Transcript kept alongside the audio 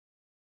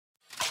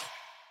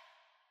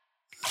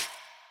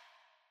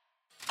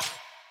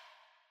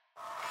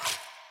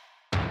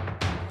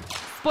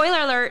Spoiler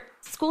alert,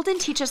 school didn't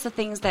teach us the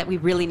things that we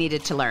really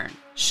needed to learn.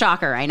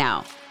 Shocker, I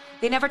know.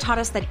 They never taught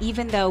us that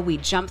even though we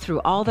jumped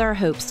through all their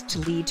hoops to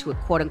lead to a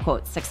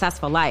quote-unquote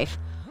successful life,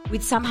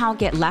 we'd somehow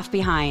get left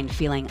behind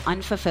feeling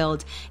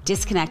unfulfilled,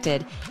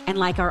 disconnected, and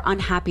like our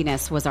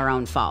unhappiness was our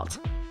own fault.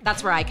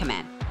 That's where I come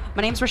in.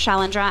 My name's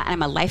Rachelle Indra, and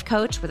I'm a life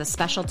coach with a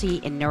specialty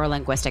in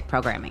neuro-linguistic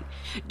programming.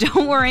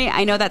 Don't worry,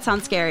 I know that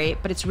sounds scary,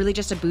 but it's really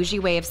just a bougie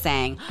way of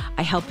saying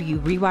I help you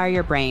rewire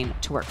your brain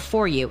to work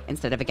for you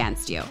instead of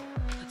against you.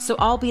 So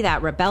I'll be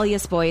that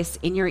rebellious voice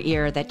in your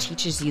ear that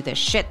teaches you the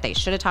shit they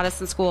should have taught us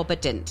in school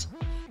but didn't.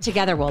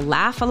 Together we'll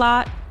laugh a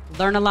lot,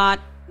 learn a lot,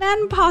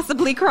 and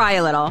possibly cry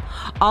a little,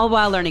 all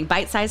while learning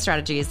bite-sized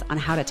strategies on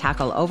how to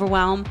tackle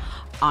overwhelm,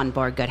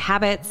 onboard good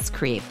habits,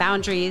 create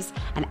boundaries,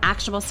 and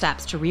actionable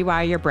steps to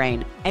rewire your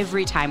brain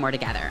every time we're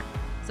together.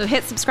 So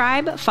hit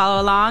subscribe,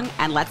 follow along,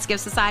 and let's give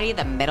society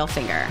the middle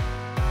finger.